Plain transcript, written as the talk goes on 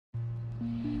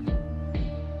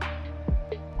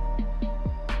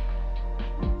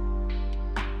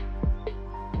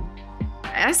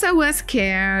SOS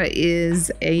Care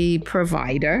is a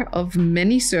provider of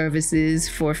many services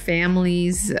for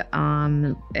families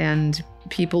and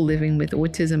people living with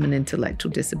autism and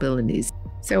intellectual disabilities.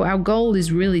 So our goal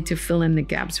is really to fill in the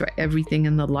gaps for everything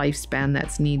in the lifespan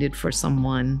that's needed for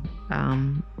someone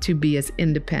to be as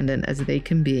independent as they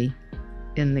can be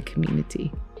in the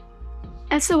community.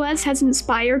 SOS has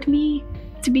inspired me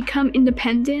to become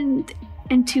independent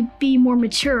and to be more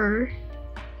mature.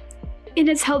 It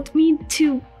has helped me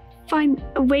to find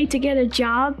a way to get a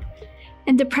job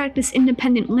and to practice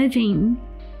independent living.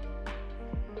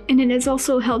 And it has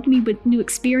also helped me with new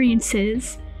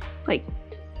experiences. Like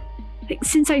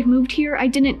since I've moved here, I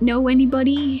didn't know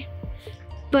anybody.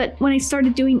 But when I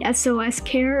started doing SOS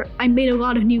Care, I made a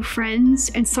lot of new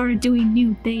friends and started doing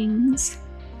new things.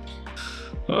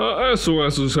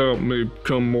 SOS has helped me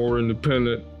become more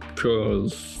independent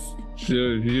because,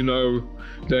 you know,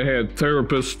 they had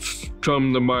therapists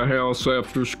come to my house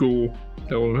after school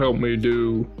that would help me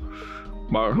do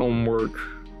my homework.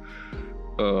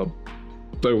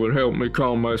 They would help me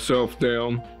calm myself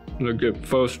down when I get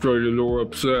frustrated or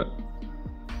upset.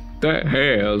 That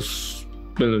has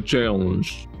been a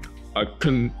challenge. I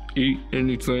couldn't eat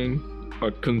anything.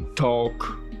 I couldn't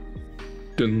talk.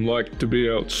 Didn't like to be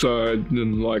outside.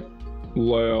 Didn't like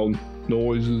loud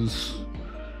noises.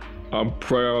 I'm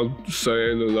proud to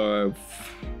say that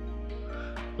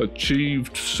I've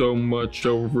achieved so much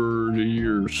over the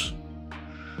years.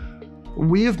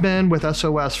 We have been with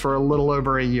SOS for a little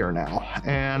over a year now,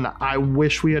 and I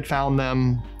wish we had found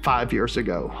them 5 years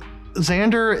ago.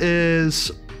 Xander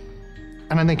is,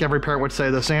 and I think every parent would say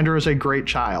this, Xander is a great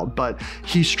child, but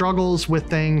he struggles with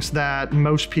things that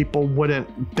most people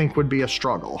wouldn't think would be a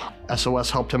struggle. SOS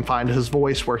helped him find his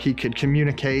voice where he could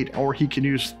communicate or he could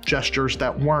use gestures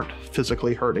that weren't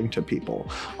physically hurting to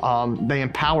people. They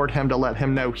empowered him to let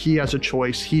him know he has a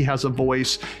choice, he has a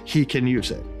voice, he can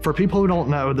use it. For people who don't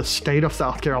know, the state of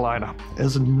South Carolina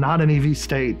is not an easy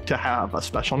state to have a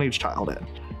special needs child in.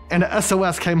 And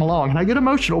SOS came along, and I get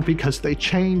emotional because they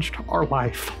changed our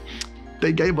life.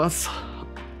 They gave us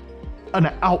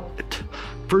an outlet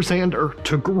for Xander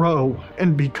to grow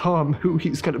and become who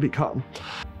he's going to become.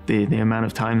 The amount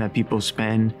of time that people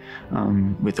spend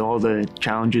with all the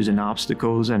challenges and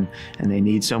obstacles, and they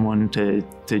need someone to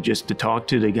talk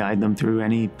to guide them through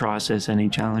any process, any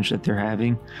challenge that they're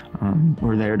having.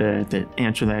 We're there to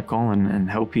answer that call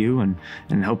and help you and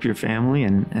help your family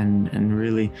and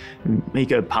really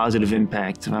make a positive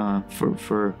impact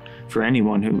for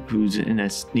anyone who's in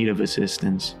need of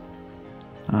assistance.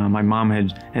 My mom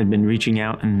had been reaching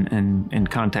out and in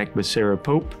contact with Sarah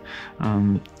Pope,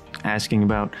 asking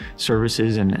about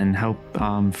services and help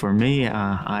for me.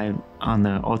 I'm on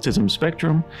the autism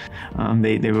spectrum.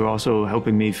 They were also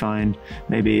helping me find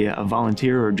maybe a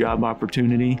volunteer or job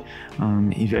opportunity.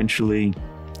 Eventually,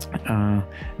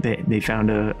 they found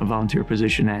a volunteer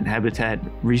position at Habitat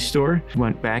Restore.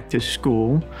 Went back to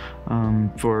school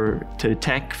to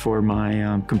tech for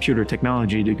my computer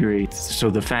technology degree.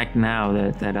 So the fact now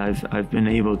that I've been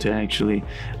able to actually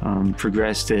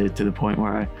progress to the point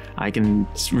where I can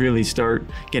really start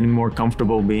getting more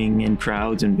comfortable being in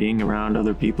crowds and being around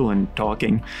other people and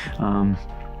talking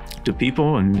to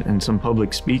people and some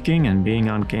public speaking and being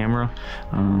on camera.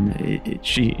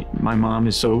 My mom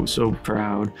is so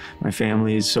proud. My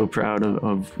family is so proud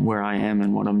of where I am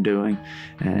and what I'm doing.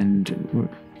 And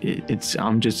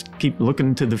I'm just keep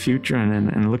looking to the future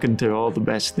and looking to all the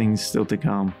best things still to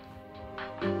come.